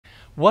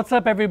What's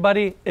up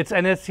everybody, it's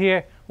Enes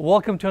here.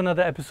 Welcome to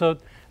another episode.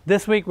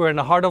 This week we're in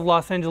the heart of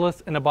Los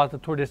Angeles and about to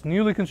tour this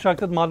newly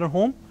constructed modern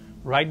home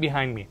right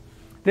behind me.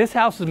 This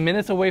house is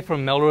minutes away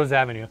from Melrose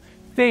Avenue,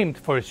 famed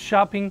for its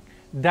shopping,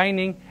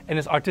 dining, and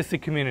its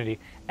artistic community.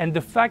 And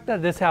the fact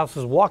that this house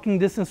is walking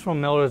distance from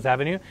Melrose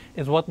Avenue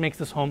is what makes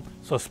this home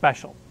so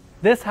special.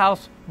 This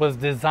house was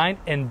designed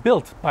and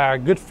built by our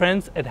good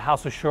friends at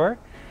House of Shoor.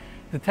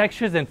 The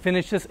textures and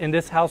finishes in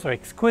this house are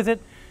exquisite,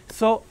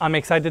 so I'm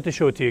excited to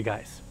show it to you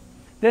guys.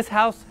 This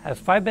house has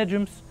 5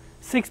 bedrooms,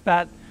 6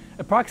 baths,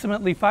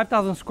 approximately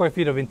 5,000 square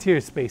feet of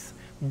interior space,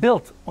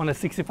 built on a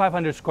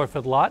 6,500 square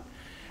foot lot,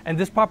 and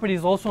this property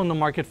is also on the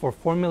market for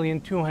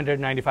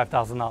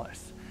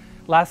 $4,295,000.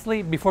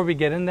 Lastly, before we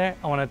get in there,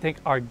 I want to thank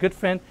our good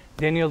friend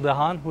Daniel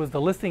Dehan, who is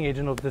the listing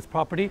agent of this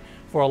property,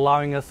 for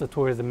allowing us to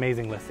tour his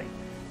amazing listing.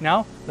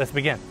 Now, let's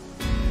begin.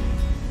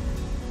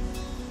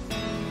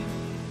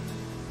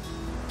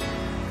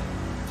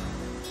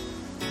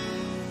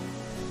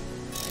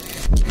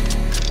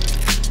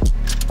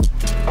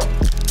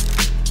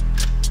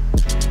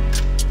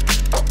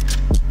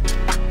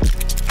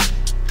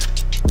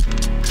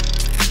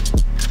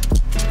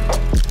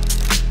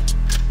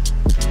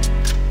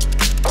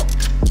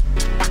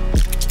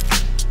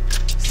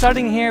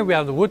 Starting here, we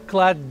have the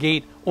wood-clad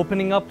gate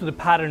opening up to the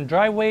patterned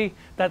driveway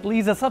that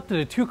leads us up to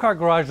the 2-car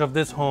garage of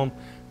this home.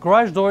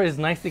 Garage door is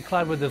nicely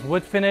clad with this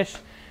wood finish,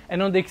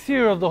 and on the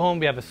exterior of the home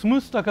we have a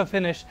smooth stucco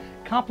finish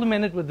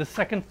complemented with the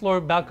second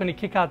floor balcony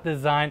kickout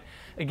design,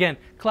 again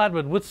clad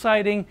with wood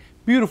siding,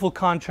 beautiful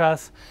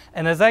contrast.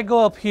 And as I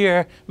go up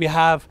here, we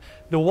have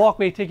the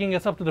walkway taking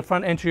us up to the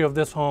front entry of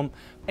this home,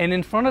 and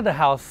in front of the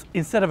house,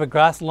 instead of a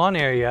grass lawn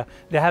area,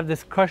 they have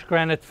this crushed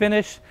granite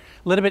finish,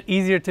 a little bit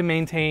easier to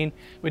maintain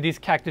with these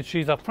cactus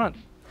trees up front.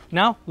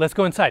 Now let's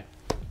go inside.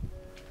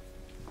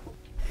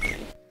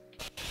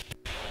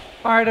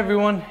 All right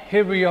everyone,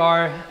 here we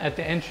are at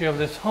the entry of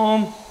this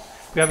home.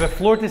 We have a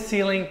floor to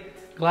ceiling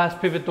glass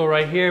pivot door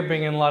right here,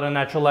 bringing a lot of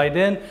natural light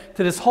in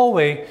to this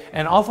hallway,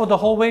 and off of the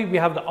hallway we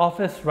have the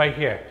office right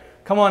here.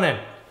 Come on in.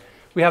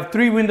 We have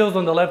 3 windows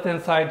on the left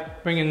hand side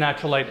bringing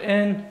natural light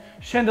in,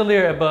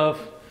 chandelier above,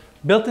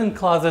 built-in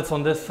closets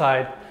on this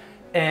side,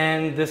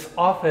 and this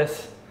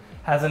office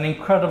has an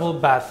incredible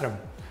bathroom.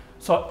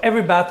 So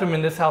every bathroom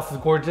in this house is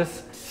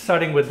gorgeous,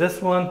 starting with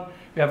this one.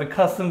 We have a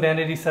custom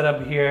vanity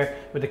setup here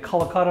with the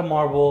Colocata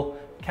marble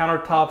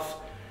countertops,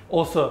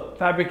 also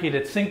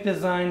fabricated sink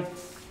design.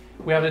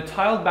 We have the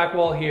tiled back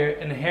wall here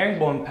in a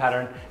herringbone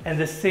pattern, and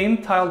the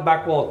same tiled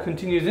back wall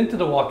continues into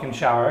the walk-in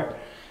shower.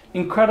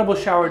 Incredible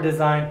shower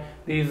design.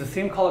 They use the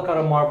same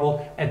Colocata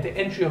marble at the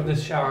entry of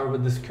this shower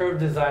with this curved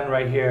design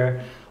right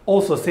here.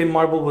 Also, same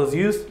marble was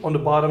used on the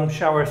bottom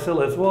shower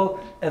sill as well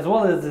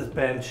as this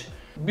bench.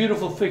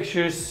 Beautiful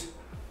fixtures,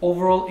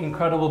 overall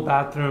incredible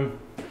bathroom.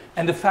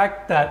 And the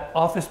fact that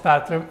office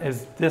bathroom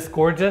is this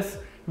gorgeous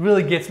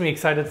really gets me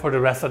excited for the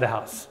rest of the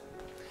house.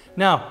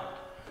 Now,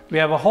 we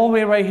have a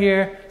hallway right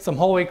here, some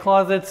hallway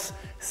closets,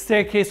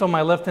 staircase on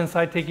my left hand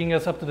side taking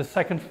us up to the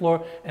 2nd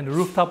floor and the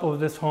rooftop of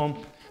this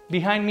home.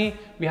 Behind me,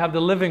 we have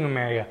the living room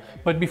area.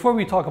 But before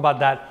we talk about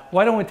that,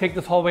 why don't we take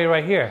this hallway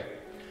right here?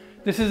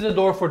 This is the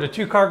door for the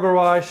 2-car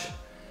garage.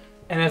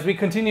 And as we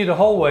continue the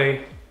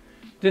hallway,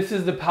 this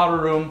is the powder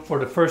room for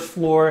the 1st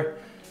floor.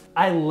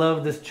 I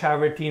love this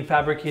travertine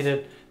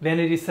fabricated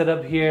vanity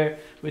setup here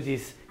with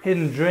these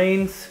hidden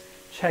drains.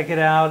 Check it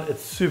out,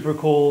 it's super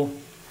cool.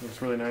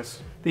 Looks really nice.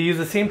 They use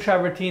the same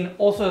travertine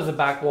also as a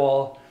back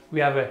wall.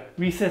 We have a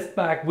recessed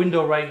back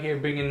window right here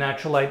bringing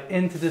natural light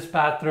into this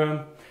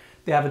bathroom.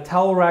 They have a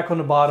towel rack on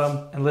the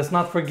bottom, and let's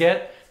not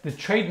forget the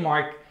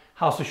trademark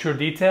House of Shoor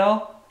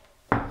detail.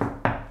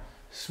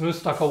 Smooth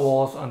stucco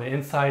walls on the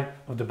inside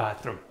of the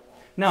bathroom.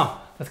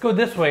 Now, let's go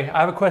this way. I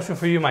have a question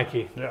for you,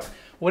 Mikey. Yeah.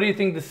 What do you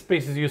think this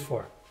space is used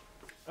for?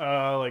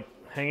 Like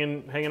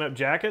hanging up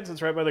jackets.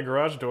 It's right by the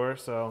garage door,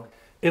 so.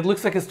 It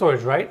looks like a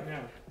storage, right?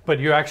 Yeah. But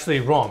you're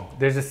actually wrong.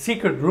 There's a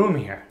secret room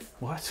here.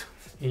 What?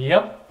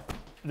 Yep.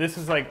 This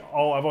is like,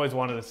 oh, I've always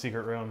wanted a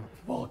secret room.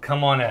 Well,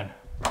 come on in.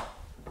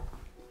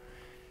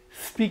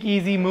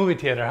 Speakeasy movie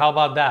theater, how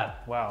about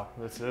that? Wow,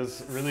 this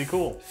is really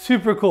cool.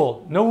 Super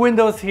cool. No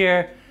windows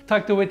here,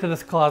 tucked away to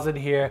this closet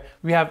here.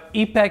 We have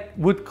EPEC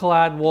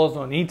wood-clad walls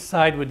on each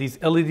side with these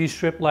LED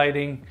strip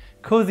lighting,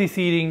 cozy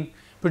seating,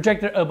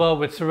 projector above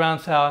with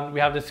surround sound.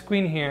 We have the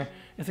screen here.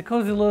 It's a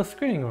cozy little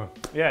screening room.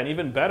 Yeah, and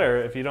even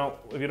better, if you don't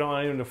want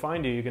anyone to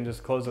find you, you can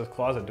just close those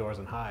closet doors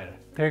and hide.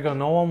 There you go,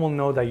 no one will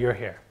know that you're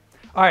here.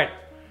 All right,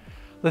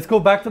 let's go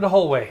back to the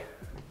hallway.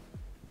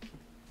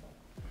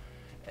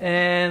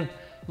 And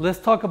let's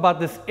talk about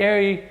this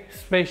airy,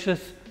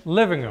 spacious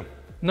living room.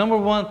 Number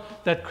one,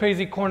 that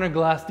crazy corner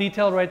glass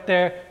detail right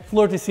there,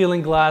 floor to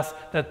ceiling glass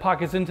that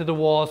pockets into the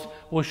walls.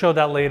 We'll show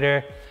that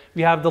later.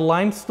 We have the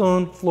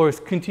limestone floors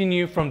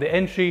continue from the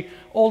entry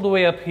all the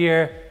way up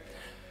here.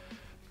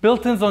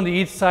 Built-ins on the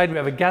each side. We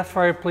have a gas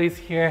fireplace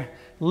here.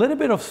 A little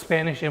bit of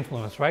Spanish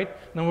influence, right?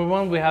 Number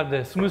one, we have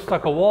the smooth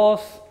stucco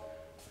walls.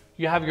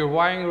 You have your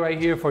wiring right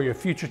here for your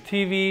future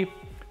TV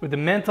with the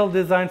mantle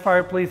design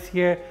fireplace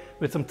here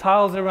with some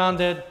tiles around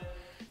it.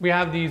 We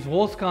have these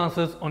wall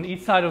sconces on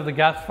each side of the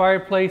gas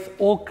fireplace,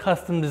 all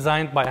custom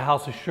designed by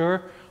House of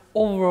Shoor.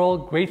 Overall,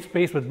 great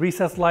space with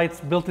recessed lights,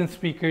 built-in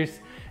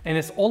speakers, and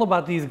it's all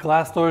about these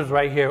glass doors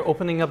right here,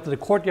 opening up to the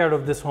courtyard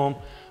of this home.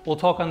 We'll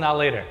talk on that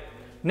later.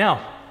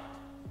 Now,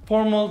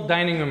 formal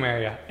dining room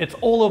area. It's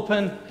all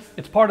open.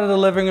 It's part of the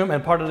living room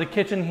and part of the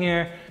kitchen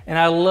here. And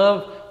I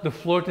love the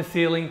floor to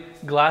ceiling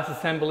glass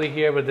assembly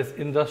here with this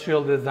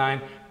industrial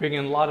design, bringing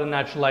a lot of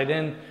natural light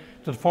in.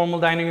 To the formal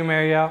dining room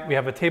area, we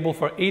have a table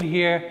for 8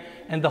 here,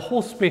 and the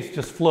whole space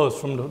just flows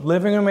from the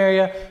living room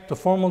area to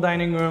formal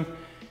dining room,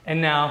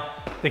 and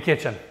now the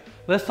kitchen.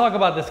 Let's talk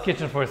about this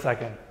kitchen for a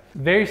second.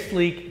 Very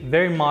sleek,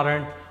 very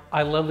modern.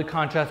 I love the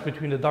contrast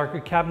between the darker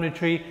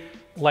cabinetry,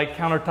 light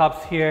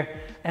countertops here,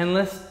 and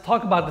let's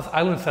talk about this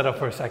island setup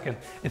for a second.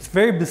 It's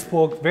very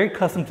bespoke, very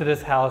custom to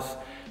this house.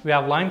 We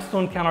have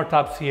limestone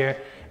countertops here,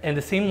 and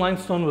the same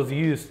limestone was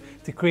used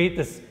to create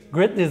this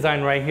grid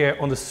design right here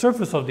on the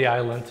surface of the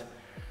island.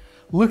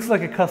 Looks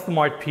like a custom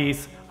art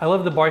piece. I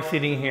love the bar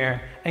seating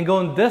here. And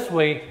going this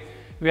way,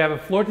 we have a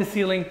floor to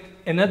ceiling,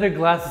 another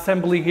glass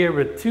assembly here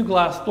with 2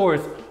 glass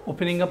doors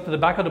opening up to the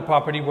back of the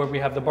property where we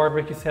have the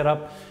barbecue set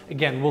up.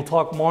 Again, we'll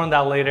talk more on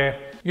that later.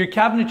 Your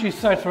cabinetry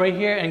starts right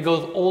here and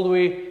goes all the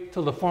way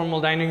to the formal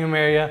dining room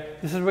area.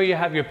 This is where you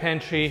have your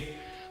pantry.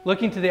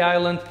 Looking to the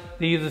island,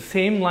 they use the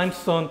same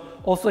limestone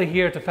also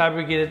here to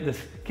fabricate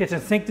this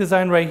kitchen sink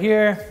design right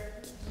here.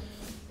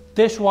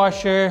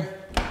 Dishwasher,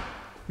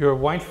 your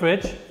wine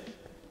fridge.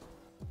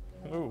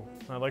 Ooh,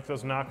 I like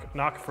those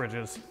knock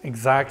fridges.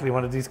 Exactly,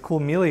 one of these cool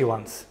Miele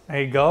ones.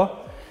 There you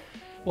go.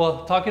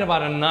 Well, talking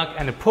about a knock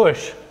and a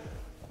push.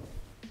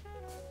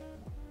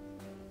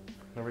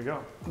 There we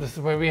go. This is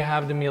where we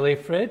have the Miele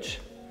fridge.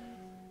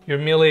 Your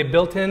Miele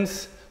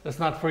built-ins. Let's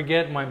not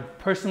forget my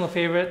personal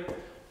favorite,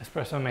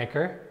 espresso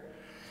maker.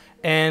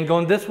 And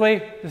going this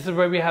way, this is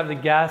where we have the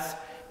gas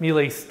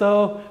Miele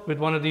stove with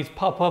one of these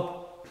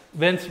pop-up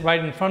vents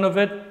right in front of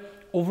it.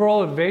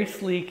 Overall, a very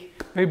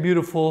sleek, very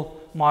beautiful,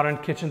 modern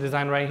kitchen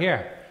design right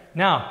here.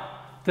 Now,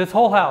 this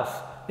whole house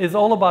is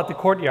all about the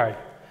courtyard.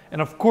 And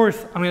of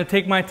course, I'm gonna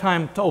take my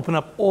time to open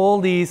up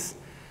all these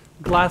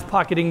glass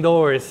pocketing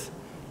doors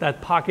that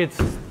pockets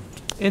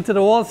into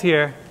the walls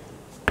here.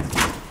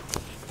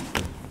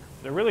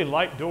 They're really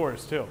light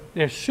doors too.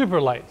 They're super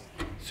light,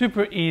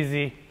 super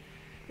easy.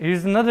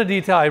 Here's another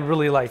detail I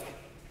really like.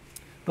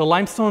 The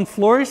limestone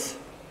floors,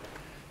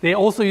 they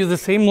also use the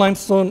same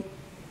limestone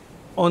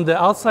on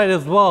the outside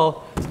as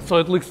well, so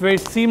it looks very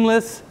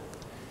seamless.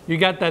 You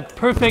got that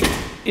perfect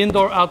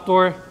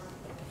indoor-outdoor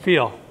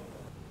feel.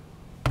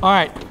 All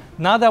right,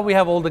 now that we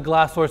have all the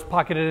glass doors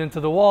pocketed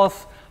into the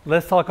walls,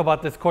 let's talk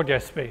about this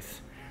courtyard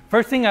space.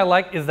 First thing I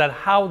like is that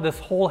how this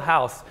whole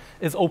house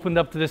is opened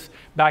up to this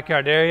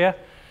backyard area.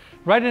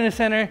 Right in the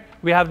center,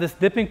 we have this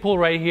dipping pool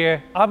right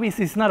here.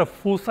 Obviously, it's not a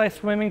full-size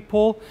swimming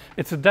pool.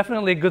 It's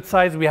definitely a good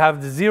size. We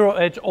have the zero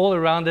edge all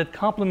around it,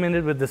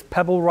 complemented with this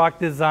pebble rock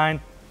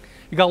design.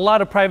 You got a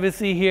lot of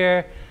privacy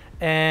here,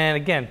 and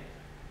again,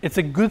 it's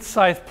a good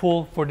size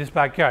pool for this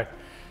backyard.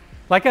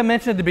 Like I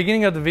mentioned at the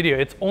beginning of the video,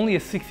 it's only a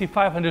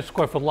 6,500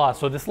 square foot lot,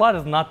 so this lot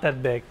is not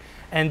that big,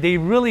 and they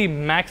really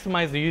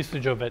maximize the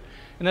usage of it.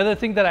 Another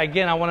thing that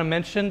again I want to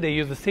mention, they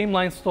use the same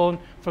limestone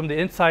from the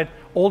inside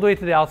all the way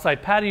to the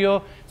outside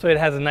patio, so it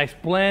has a nice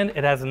blend,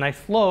 it has a nice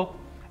flow.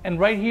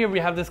 And right here we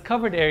have this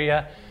covered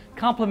area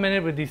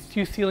complemented with these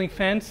 2 ceiling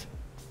fans,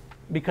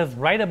 because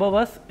right above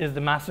us is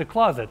the master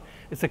closet.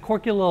 It's a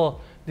quirky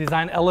little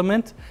design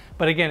element,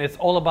 but again, it's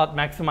all about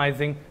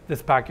maximizing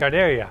this backyard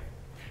area.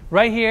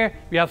 Right here,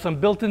 we have some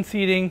built-in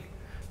seating,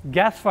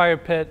 gas fire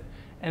pit,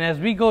 and as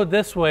we go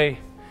this way,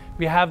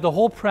 we have the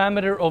whole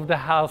perimeter of the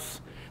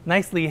house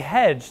nicely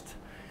hedged.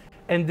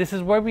 And this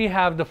is where we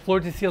have the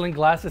floor-to-ceiling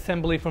glass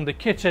assembly from the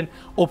kitchen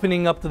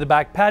opening up to the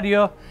back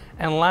patio.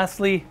 And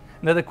lastly,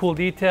 another cool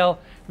detail,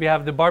 we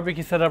have the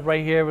barbecue set up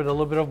right here with a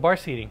little bit of bar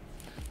seating.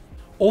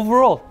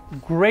 Overall,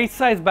 great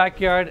size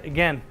backyard.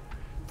 Again,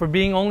 for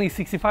being only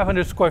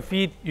 6,500 square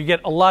feet, you get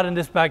a lot in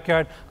this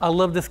backyard. I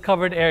love this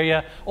covered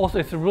area. Also,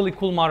 it's a really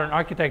cool modern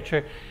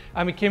architecture.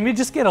 I mean, can we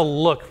just get a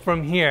look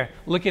from here,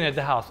 looking at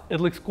the house? It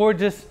looks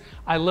gorgeous.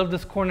 I love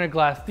this corner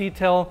glass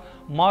detail,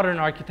 modern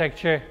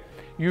architecture.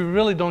 You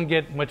really don't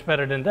get much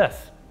better than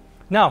this.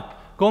 Now,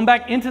 going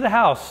back into the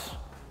house,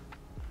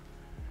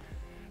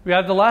 we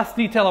have the last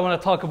detail I want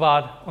to talk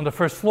about on the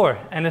first floor,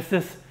 and it's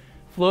this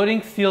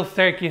floating steel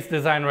staircase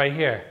design right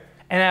here.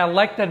 And I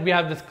like that we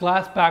have this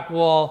glass back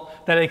wall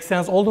that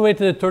extends all the way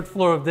to the 3rd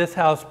floor of this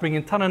house,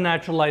 bringing a ton of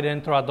natural light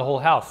in throughout the whole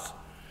house.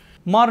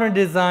 Modern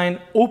design,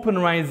 open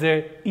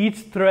riser, each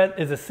thread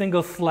is a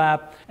single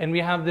slab, and we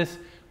have this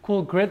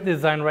cool grid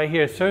design right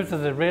here. It serves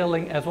as a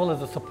railing as well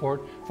as a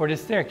support for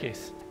this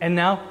staircase. And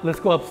now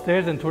let's go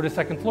upstairs and tour the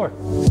 2nd floor.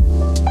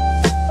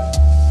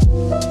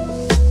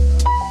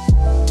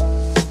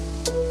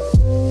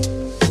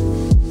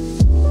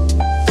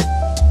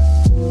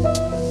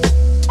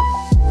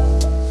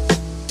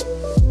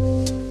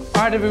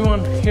 All right,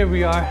 everyone, here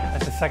we are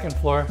at the 2nd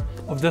floor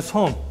of this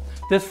home.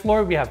 This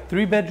floor, we have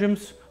 3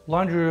 bedrooms,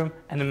 laundry room,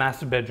 and a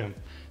master bedroom.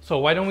 So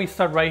why don't we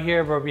start right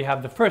here where we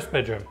have the first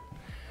bedroom.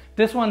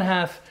 This one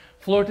has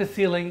floor to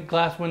ceiling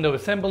glass window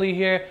assembly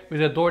here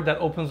with a door that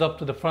opens up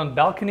to the front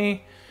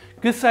balcony.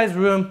 Good sized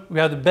room. We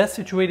have the bed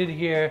situated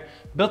here,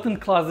 built-in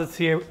closets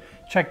here.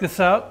 Check this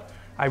out.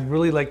 I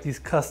really like these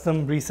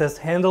custom recessed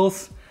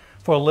handles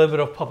for a little bit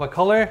of pop of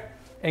color.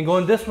 And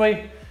going this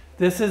way,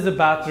 this is the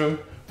bathroom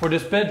for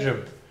this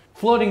bedroom.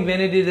 Floating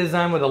vanity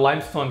design with the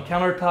limestone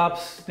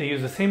countertops. They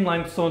use the same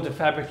limestone to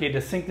fabricate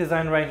the sink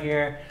design right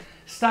here.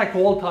 Stacked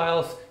wall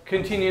tiles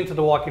continue into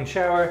the walk-in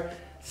shower.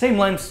 Same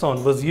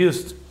limestone was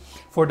used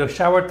for the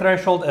shower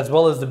threshold as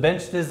well as the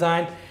bench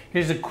design.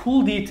 Here's a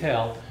cool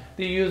detail.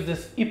 They use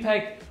this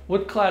EPEC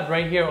wood clad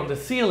right here on the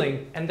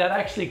ceiling, and that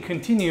actually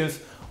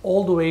continues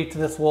all the way to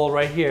this wall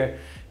right here,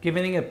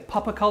 giving a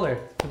pop of color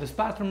to this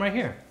bathroom right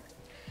here.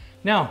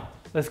 Now,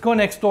 let's go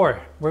next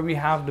door where we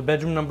have the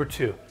bedroom number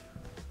 2,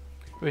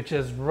 which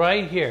is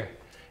right here.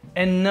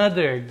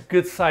 Another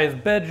good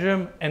sized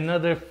bedroom,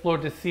 another floor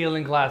to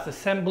ceiling glass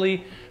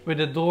assembly with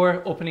a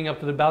door opening up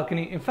to the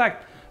balcony. In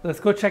fact, let's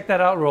go check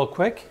that out real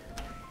quick.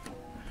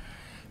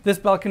 This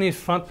balcony is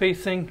front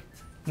facing,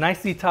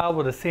 nicely tiled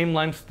with the same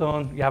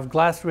limestone. You have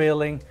glass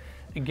railing.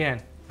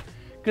 Again,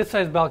 good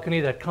sized balcony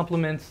that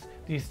complements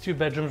these 2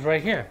 bedrooms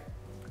right here.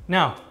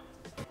 Now,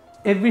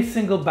 every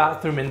single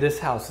bathroom in this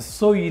house is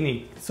so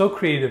unique, so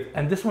creative,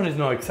 and this one is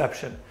no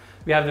exception.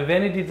 We have the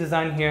vanity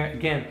design here,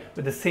 again,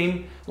 with the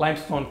same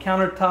limestone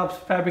countertops,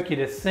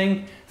 fabricated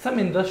sink, some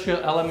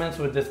industrial elements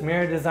with this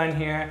mirror design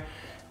here,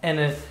 and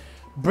a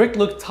brick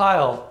look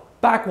tile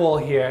back wall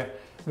here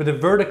with a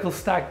vertical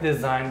stack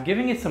design,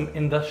 giving it some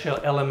industrial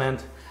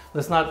element.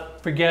 Let's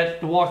not forget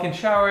the walk-in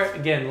shower,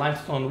 again,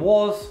 limestone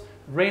walls,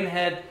 rain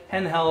head,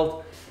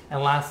 handheld,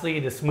 and lastly,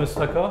 the smooth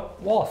stucco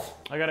walls.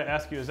 I gotta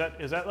ask you, is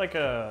that like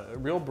a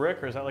real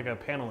brick or is that like a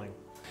paneling?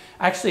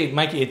 Actually,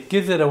 Mikey, it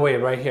gives it away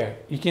right here.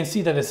 You can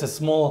see that it's a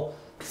small,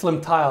 slim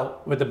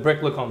tile with the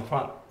brick look on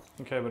front.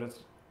 Okay, but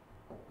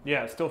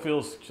yeah, it still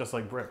feels just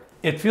like brick.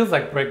 It feels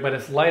like brick, but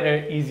it's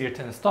lighter, easier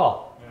to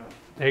install. Yeah.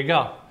 There you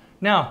go.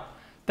 Now,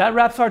 that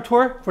wraps our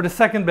tour for the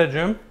second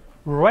bedroom.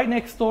 Right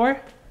next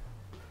door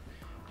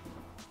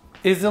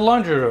is the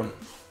laundry room.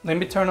 Let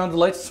me turn on the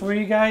lights for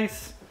you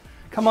guys.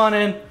 Come on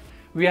in.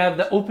 We have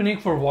the opening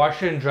for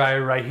washer and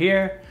dryer right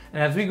here.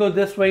 And as we go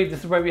this way,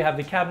 this is where we have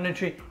the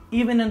cabinetry,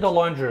 even in the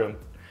laundry room.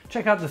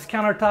 Check out this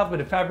countertop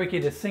with a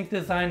fabricated sink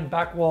design,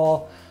 back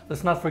wall.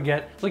 Let's not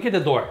forget, look at the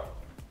door.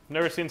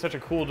 Never seen such a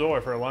cool door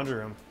for a laundry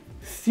room.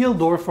 Steel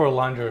door for a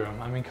laundry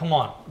room. I mean, come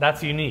on,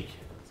 that's unique.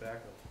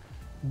 Exactly.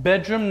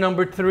 Bedroom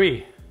number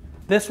 3.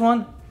 This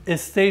one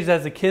is staged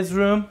as a kid's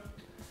room.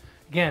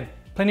 Again,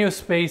 plenty of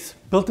space,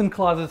 built-in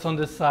closets on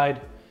this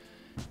side.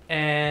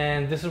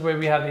 And this is where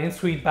we have the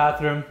in-suite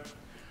bathroom.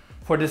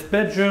 For this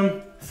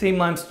bedroom, same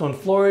limestone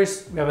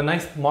floors. We have a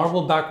nice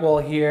marble back wall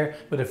here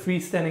with a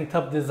freestanding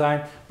tub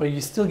design, but you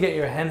still get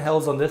your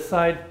handhelds on this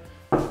side.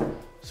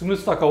 Smooth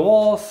stucco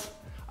walls.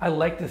 I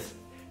like this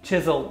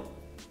chisel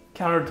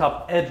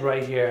countertop edge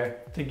right here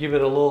to give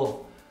it a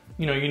little,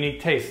 unique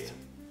taste.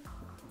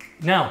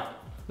 Now,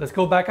 let's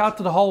go back out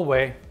to the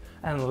hallway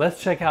and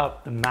let's check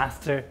out the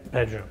master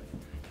bedroom.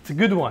 It's a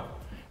good one.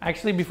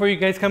 Actually, before you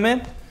guys come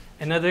in,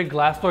 another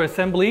glass door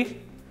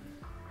assembly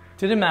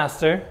to the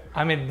master.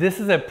 I mean, this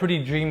is a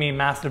pretty dreamy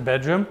master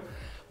bedroom.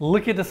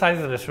 Look at the size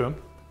of this room.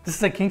 This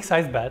is a king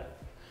size bed.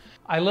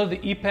 I love the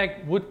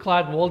EPEC wood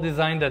clad wall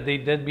design that they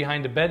did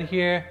behind the bed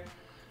here.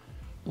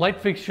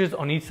 Light fixtures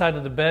on each side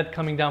of the bed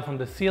coming down from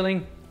the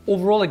ceiling.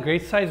 Overall, a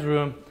great size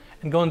room.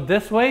 And going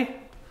this way,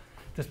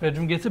 this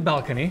bedroom gets a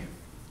balcony.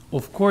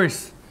 Of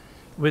course,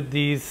 with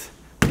these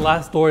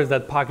glass doors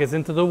that pockets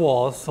into the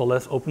walls. So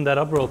let's open that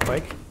up real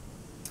quick.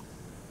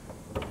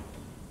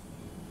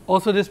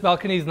 Also, this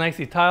balcony is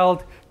nicely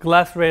tiled,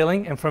 glass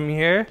railing, and from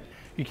here,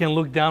 you can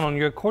look down on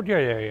your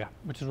courtyard area,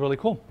 which is really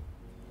cool.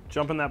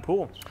 Jump in that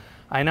pool.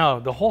 I know,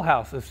 the whole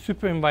house is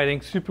super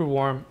inviting, super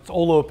warm, it's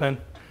all open.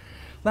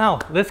 Now,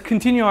 let's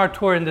continue our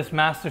tour in this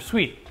master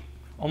suite.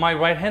 On my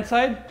right-hand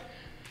side,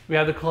 we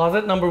have the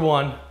closet number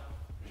 1.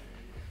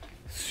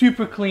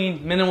 Super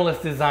clean,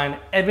 minimalist design.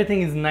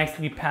 Everything is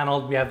nicely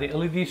paneled. We have the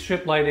LED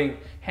strip lighting,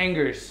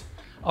 hangers,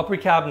 upper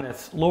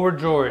cabinets, lower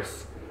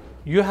drawers.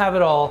 You have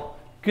it all.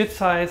 Good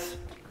size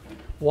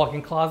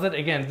walk-in closet.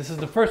 Again, this is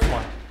the first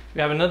one.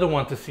 We have another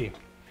one to see.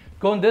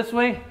 Going this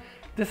way,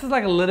 this is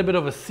like a little bit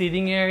of a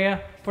seating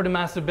area for the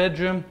master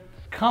bedroom,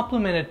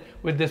 complemented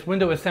with this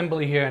window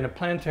assembly here and a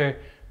planter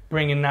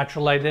bringing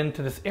natural light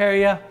into this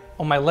area.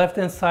 On my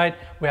left-hand side,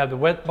 we have the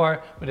wet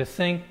bar with a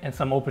sink and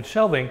some open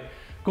shelving.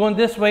 Going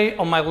this way,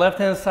 on my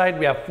left-hand side,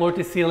 we have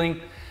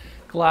floor-to-ceiling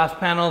glass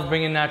panels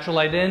bringing natural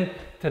light in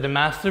to the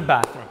master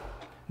bathroom.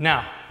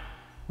 Now,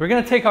 we're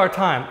gonna take our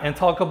time and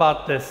talk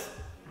about this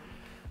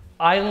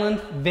island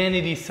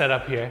vanity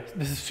setup here.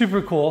 This is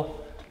super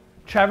cool.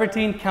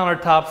 Travertine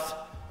countertops.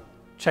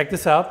 Check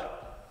this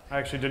out. I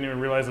actually didn't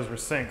even realize those were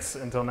sinks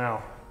until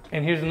now.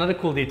 And here's another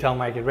cool detail,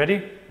 Mike. You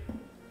ready?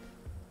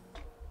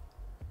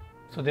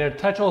 So they're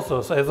touch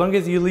also. So as long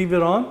as you leave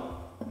it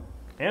on.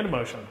 And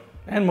motion.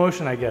 And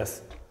motion, I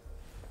guess.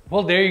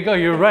 Well, there you go.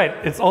 You're right.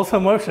 It's also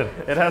motion.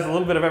 It has a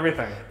little bit of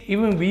everything.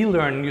 Even we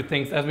learn new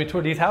things as we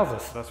tour these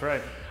houses. That's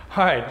right.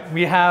 All right,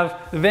 we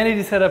have the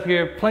vanity set up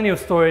here, plenty of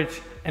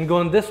storage, and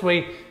going this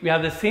way, we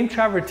have the same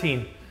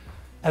travertine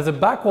as a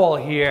back wall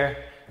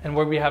here, and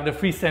where we have the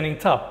freestanding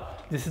tub.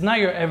 This is not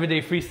your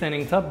everyday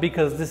freestanding tub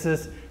because this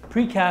is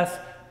precast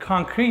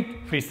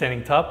concrete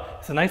freestanding tub.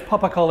 It's a nice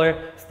pop of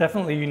color. It's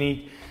definitely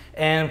unique.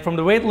 And from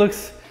the way it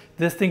looks,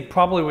 this thing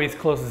probably weighs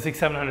close to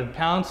 600-700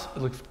 pounds.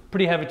 It looks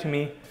pretty heavy to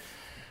me.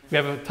 We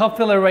have a tub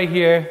filler right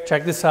here.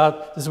 Check this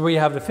out. This is where you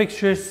have the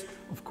fixtures.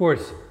 Of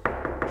course,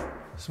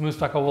 smooth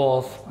stucco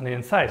walls on the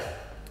inside.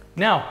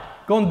 Now,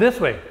 going this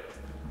way.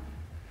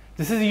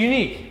 This is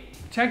unique.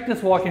 Check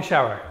this walk-in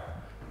shower.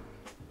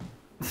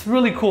 It's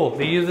really cool.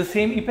 They use the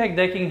same EPEC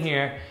decking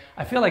here.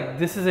 I feel like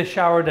this is a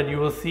shower that you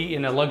will see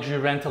in a luxury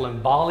rental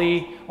in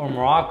Bali or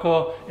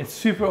Morocco. It's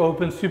super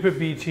open, super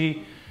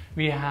beachy.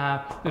 We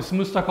have the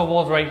smooth stucco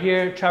walls right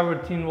here,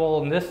 travertine wall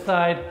on this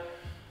side,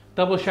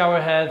 double shower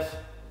heads,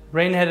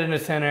 rain head in the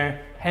center,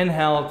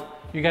 handheld.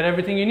 You got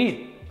everything you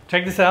need.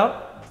 Check this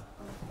out.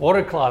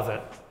 Water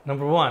closet,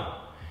 number one.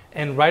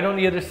 And right on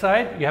the other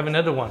side, you have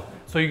another one.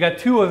 So you got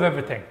two of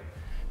everything.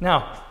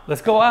 Now,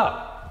 let's go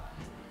out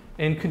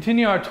and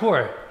continue our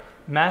tour.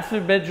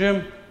 Master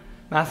bedroom,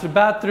 master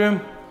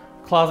bathroom,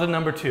 closet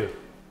number two.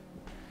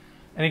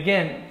 And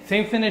again,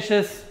 same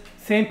finishes,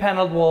 same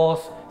paneled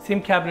walls,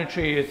 same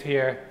cabinetry is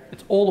here.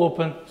 It's all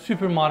open,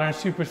 super modern,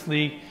 super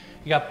sleek.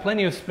 You got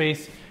plenty of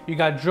space. You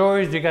got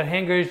drawers, you got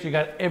hangers, you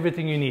got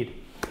everything you need.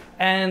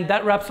 And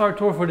that wraps our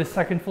tour for the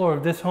second floor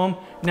of this home.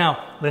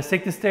 Now, let's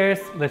take the stairs,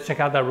 let's check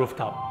out that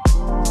rooftop.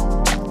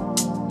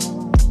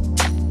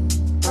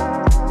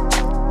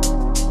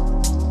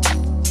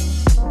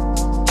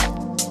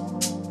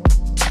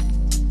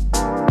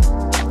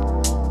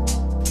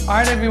 All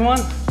right, everyone,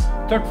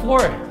 third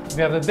floor.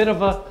 We have a bit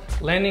of a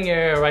landing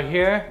area right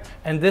here,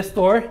 and this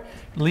door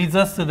leads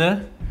us to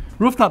the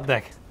rooftop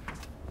deck.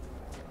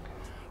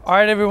 All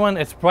right, everyone,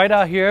 it's bright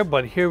out here,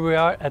 but here we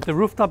are at the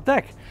rooftop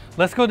deck.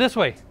 Let's go this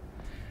way.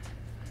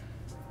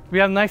 We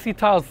have nicely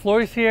tiled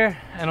floors here,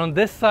 and on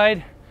this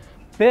side,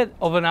 bit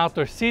of an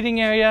outdoor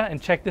seating area.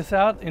 And check this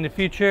out, in the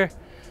future,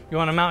 you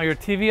want to mount your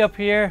TV up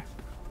here.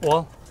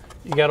 Well,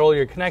 you got all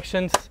your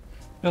connections,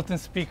 built-in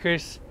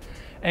speakers.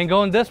 And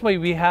going this way,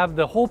 we have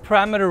the whole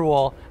perimeter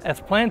wall as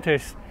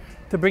planters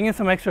to bring in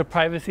some extra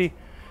privacy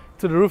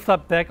to the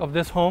rooftop deck of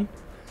this home.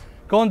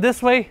 Going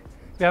this way,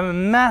 we have a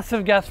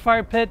massive gas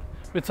fire pit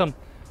with some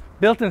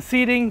built-in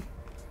seating.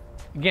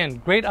 Again,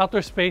 great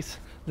outdoor space.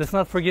 Let's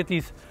not forget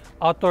these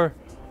outdoor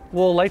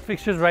wall light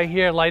fixtures right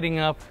here lighting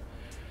up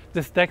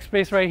this deck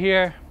space right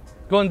here.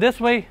 Going this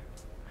way,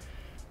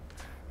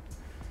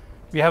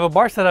 we have a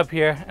bar set up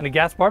here and a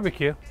gas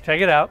barbecue.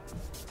 Check it out.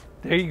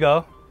 There you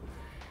go.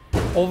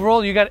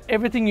 Overall, you got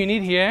everything you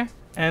need here.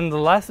 And the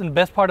last and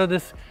best part of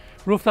this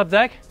rooftop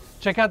deck,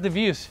 check out the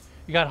views.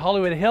 You got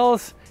Hollywood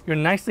Hills, you're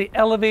nicely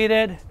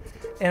elevated.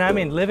 And I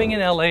mean, living in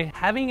LA,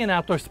 having an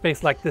outdoor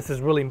space like this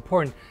is really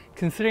important,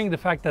 considering the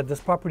fact that this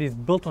property is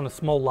built on a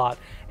small lot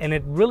and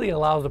it really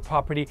allows the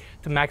property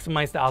to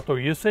maximize the outdoor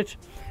usage.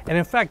 And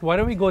in fact, why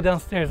don't we go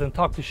downstairs and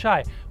talk to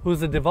Shai, who's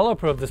the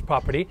developer of this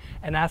property,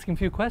 and ask him a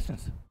few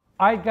questions.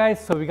 All right,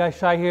 guys, so we got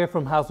Shai here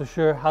from House of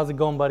Shoor. How's it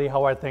going, buddy?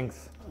 How are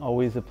things?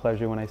 Always a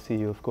pleasure when I see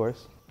you, of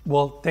course.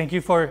 Well, thank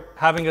you for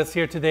having us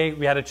here today.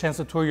 We had a chance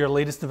to tour your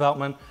latest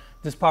development.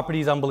 This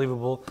property is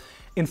unbelievable.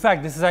 In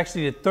fact, this is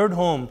actually the third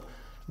home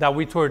that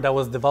we toured that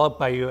was developed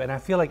by you. And I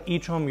feel like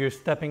each home you're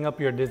stepping up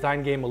your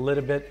design game a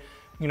little bit,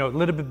 a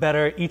little bit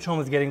better. Each home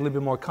is getting a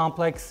little bit more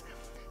complex.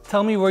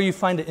 Tell me where you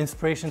find the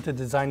inspiration to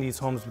design these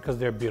homes because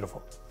they're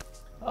beautiful.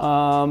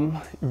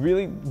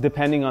 Really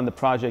depending on the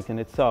project in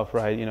itself,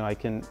 right? I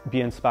can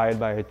be inspired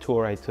by a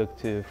tour I took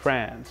to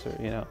France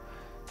or,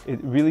 it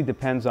really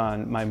depends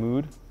on my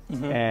mood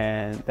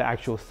and the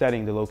actual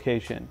setting, the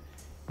location.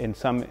 In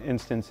some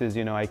instances,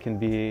 I can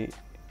be,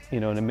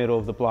 in the middle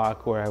of the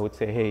block where I would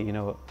say, hey,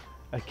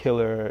 a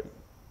killer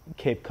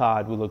Cape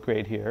Cod would look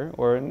great here.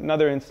 Or in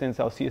another instance,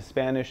 I'll see a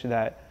Spanish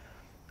that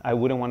I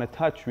wouldn't want to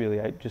touch really.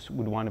 I just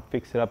would want to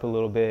fix it up a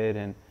little bit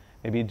and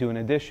maybe do an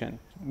addition.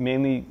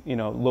 Mainly,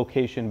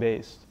 location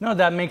based. No,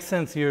 that makes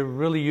sense. You're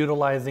really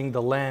utilizing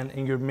the land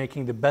and you're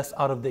making the best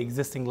out of the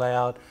existing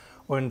layout.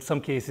 Or in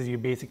some cases, you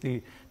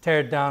basically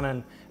tear it down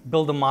and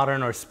build a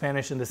modern or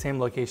Spanish in the same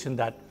location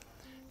that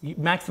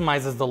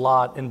maximizes the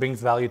lot and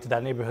brings value to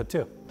that neighborhood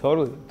too.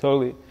 Totally,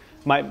 totally.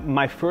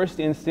 My first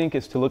instinct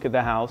is to look at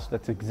the house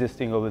that's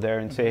existing over there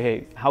and say,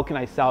 hey, how can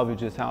I salvage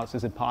this house?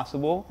 Is it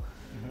possible?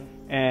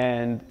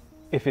 And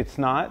if it's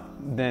not,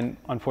 then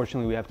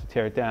unfortunately we have to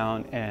tear it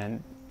down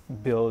and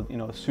build,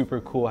 a super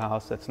cool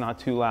house that's not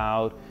too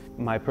loud.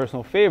 My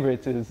personal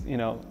favorite is,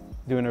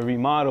 doing a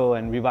remodel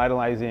and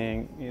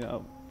revitalizing,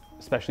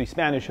 especially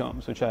Spanish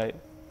homes, which I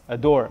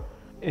adore.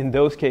 In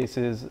those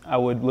cases, I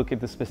would look at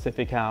the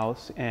specific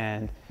house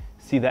and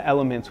see the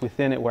elements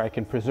within it where I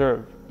can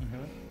preserve.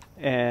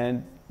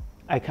 And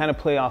I kind of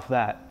play off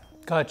that.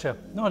 Gotcha.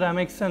 No, that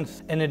makes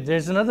sense. And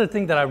there's another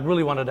thing that I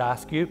really wanted to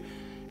ask you.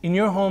 In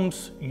your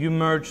homes, you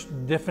merge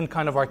different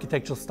kind of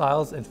architectural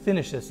styles and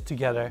finishes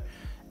together,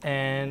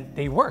 and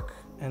they work,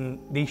 and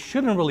they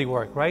shouldn't really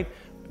work, right?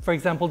 For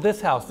example,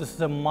 this house, this is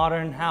a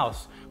modern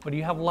house, but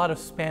you have a lot of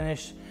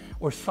Spanish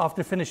or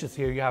softer finishes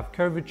here. You have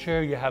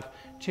curvature, you have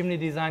chimney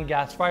design,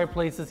 gas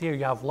fireplaces here,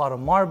 you have a lot of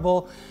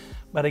marble.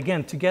 But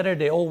again, together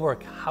they all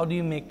work. How do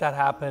you make that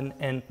happen?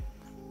 And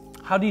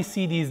how do you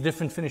see these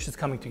different finishes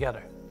coming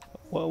together?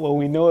 Well,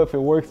 we know if it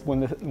works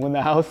when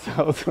the house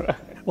sells, right?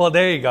 Well,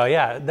 there you go.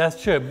 Yeah,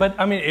 that's true. But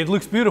I mean, it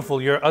looks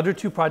beautiful. Your other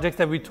two projects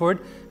that we toured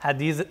had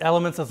these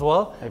elements as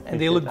well, and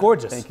they look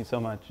gorgeous. Thank you so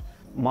much.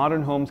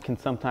 Modern homes can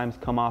sometimes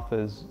come off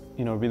as,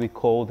 really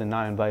cold and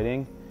not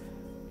inviting.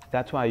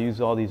 That's why I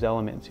use all these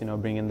elements,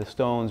 bring in the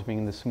stones, bring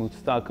in the smooth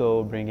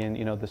stucco, bring in,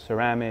 the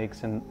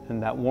ceramics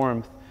and that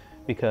warmth,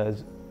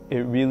 because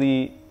it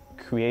really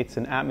creates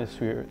an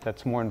atmosphere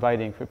that's more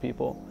inviting for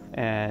people.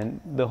 And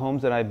the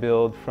homes that I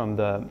build, from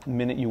the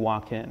minute you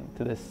walk in,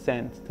 to the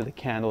scent, to the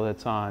candle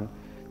that's on,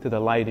 to the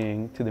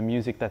lighting, to the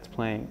music that's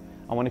playing,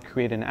 I want to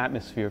create an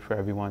atmosphere for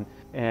everyone.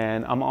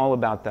 And I'm all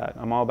about that.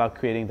 I'm all about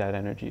creating that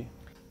energy.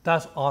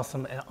 That's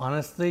awesome. And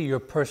honestly, your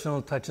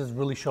personal touches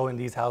really show in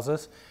these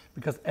houses,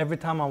 because every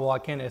time I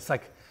walk in, it's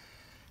like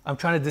I'm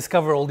trying to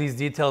discover all these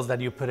details that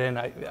you put in.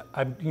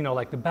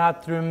 Like the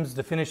bathrooms,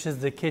 the finishes,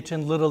 the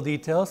kitchen, little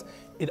details,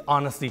 it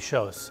honestly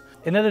shows.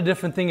 Another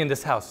different thing in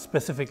this house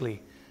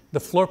specifically, the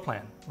floor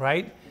plan,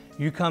 right?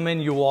 You come in,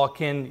 you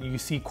walk in, you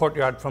see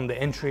courtyard from the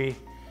entry.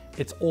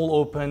 It's all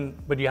open,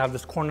 but you have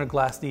this corner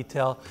glass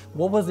detail.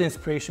 What was the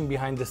inspiration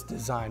behind this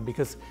design?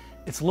 Because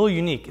it's a little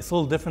unique, it's a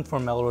little different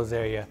from Melrose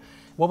area.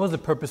 What was the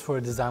purpose for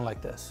a design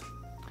like this?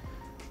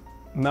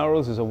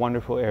 Melrose is a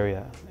wonderful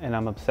area, and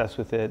I'm obsessed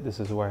with it. This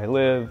is where I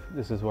live,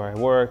 this is where I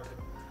work,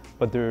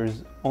 but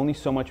there's only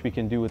so much we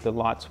can do with the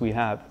lots we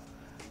have.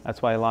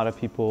 That's why a lot of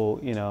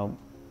people,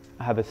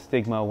 have a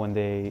stigma when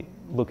they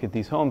look at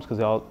these homes, because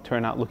they all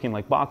turn out looking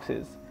like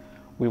boxes.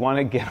 We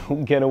want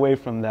to get away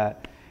from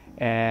that,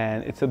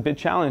 and it's a bit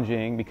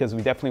challenging because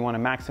we definitely want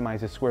to maximize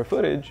the square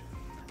footage,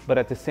 but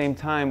at the same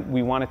time,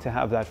 we want it to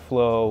have that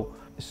flow.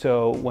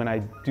 So when I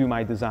do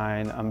my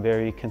design, I'm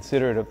very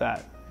considerate of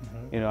that.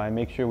 I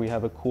make sure we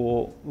have a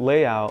cool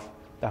layout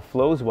that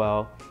flows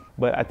well,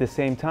 but at the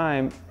same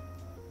time,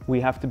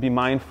 we have to be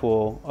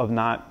mindful of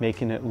not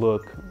making it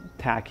look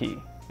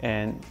tacky,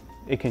 and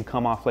it can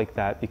come off like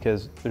that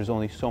because there's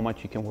only so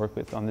much you can work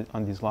with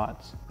on these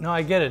lots. No,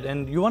 I get it,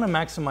 and you want to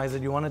maximize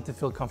it, you want it to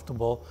feel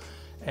comfortable,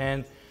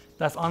 and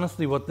that's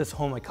honestly what this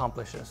home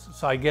accomplishes.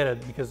 So I get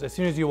it, because as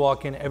soon as you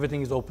walk in,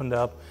 everything is opened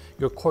up,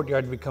 your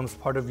courtyard becomes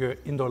part of your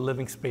indoor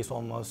living space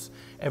almost,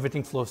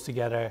 everything flows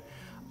together.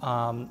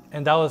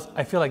 And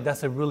I feel like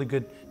that's a really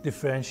good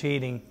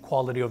differentiating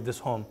quality of this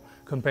home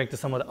compared to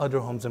some of the other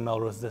homes in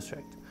Melrose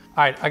District.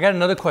 All right, I got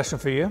another question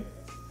for you.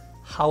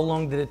 How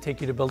long did it take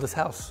you to build this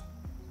house?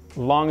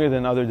 Longer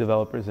than other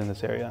developers in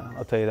this area,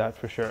 I'll tell you that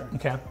for sure.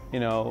 Okay.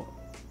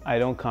 I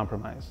don't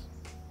compromise.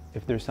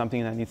 If there's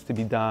something that needs to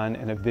be done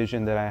and a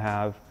vision that I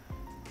have,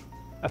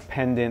 a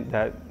pendant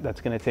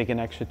that's gonna take an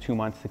extra 2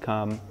 months to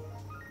come,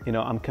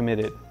 I'm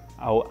committed.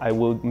 I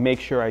will make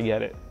sure I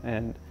get it.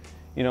 And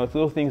it's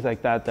little things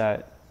like that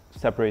that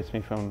separates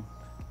me from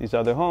these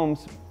other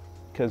homes,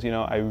 because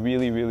I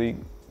really, really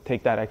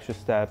take that extra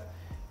step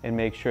and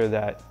make sure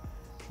that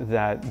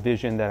that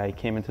vision that I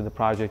came into the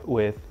project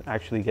with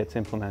actually gets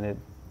implemented.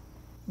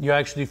 You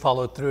actually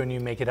follow through and you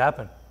make it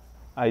happen.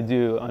 I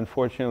do,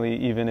 unfortunately,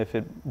 even if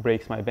it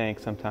breaks my bank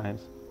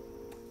sometimes.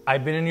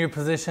 I've been in your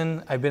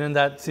position. I've been in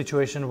that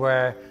situation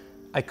where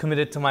I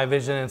committed to my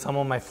vision and some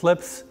of my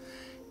flips,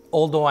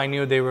 although I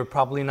knew they were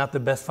probably not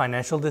the best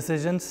financial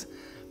decisions.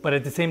 But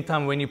at the same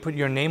time, when you put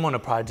your name on a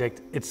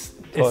project, it's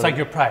like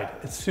your pride.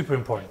 It's super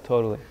important.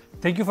 Totally.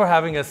 Thank you for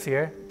having us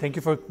here. Thank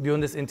you for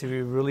doing this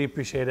interview. Really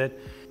appreciate it.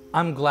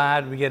 I'm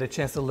glad we get a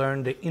chance to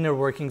learn the inner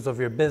workings of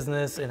your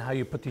business and how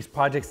you put these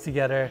projects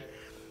together.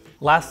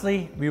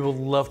 Lastly, we would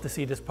love to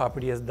see this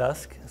property at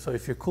dusk. So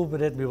if you're cool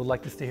with it, we would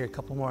like to stay here a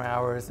couple more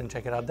hours and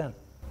check it out then.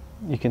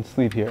 You can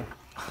sleep here.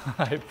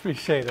 I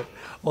appreciate it.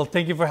 Well,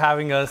 thank you for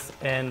having us,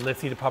 and let's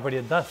see the property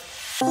at dusk.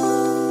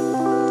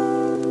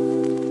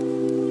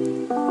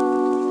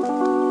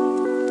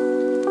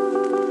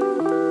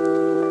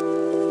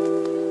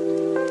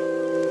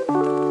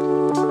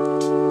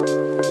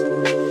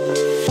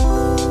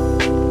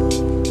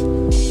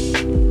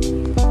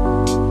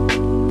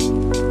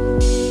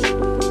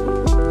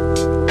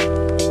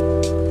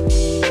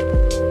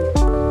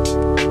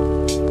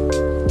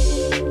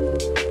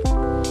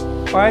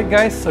 All right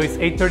guys, so it's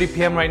 8:30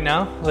 p.m. right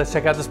now. Let's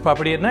check out this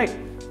property at night.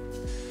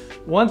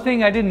 One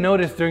thing I didn't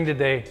notice during the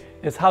day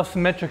is how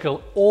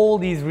symmetrical all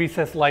these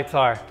recessed lights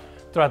are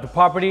throughout the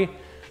property.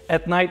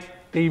 At night,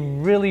 they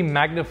really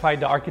magnified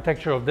the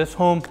architecture of this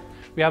home.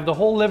 We have the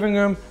whole living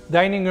room,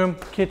 dining room,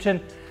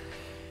 kitchen,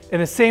 in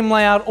the same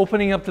layout,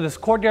 opening up to this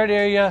courtyard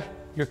area,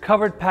 your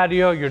covered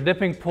patio, your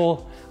dipping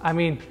pool. I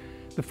mean,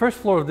 the first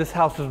floor of this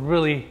house is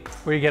really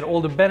where you get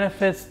all the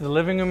benefits, the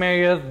living room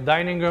area, the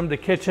dining room, the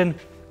kitchen,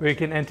 where you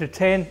can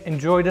entertain,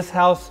 enjoy this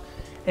house.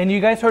 And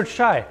you guys heard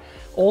Shai.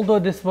 although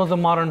this was a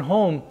modern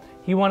home,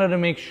 he wanted to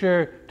make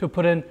sure to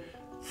put in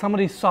some of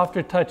these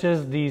softer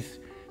touches, these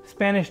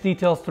Spanish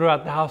details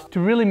throughout the house to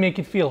really make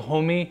it feel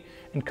homey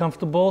and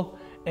comfortable,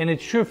 and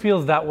it sure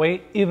feels that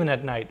way even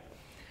at night.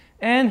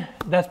 And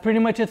that's pretty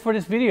much it for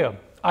this video.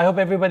 I hope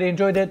everybody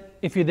enjoyed it.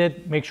 If you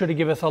did, make sure to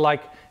give us a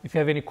like. If you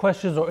have any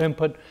questions or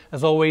input,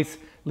 as always,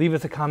 leave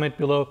us a comment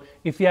below.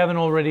 If you haven't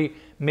already,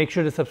 make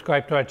sure to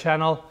subscribe to our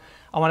channel.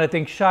 I want to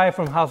thank Shai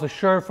from House of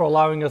Shoor for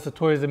allowing us to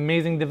tour his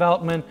amazing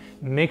development.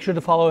 Make sure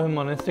to follow him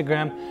on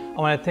Instagram.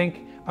 I want to thank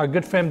our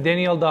good friend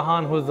Daniel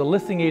Dahan, who is the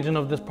listing agent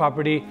of this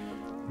property.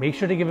 Make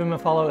sure to give him a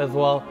follow as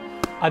well.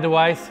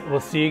 Otherwise, we'll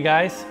see you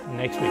guys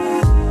next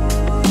week.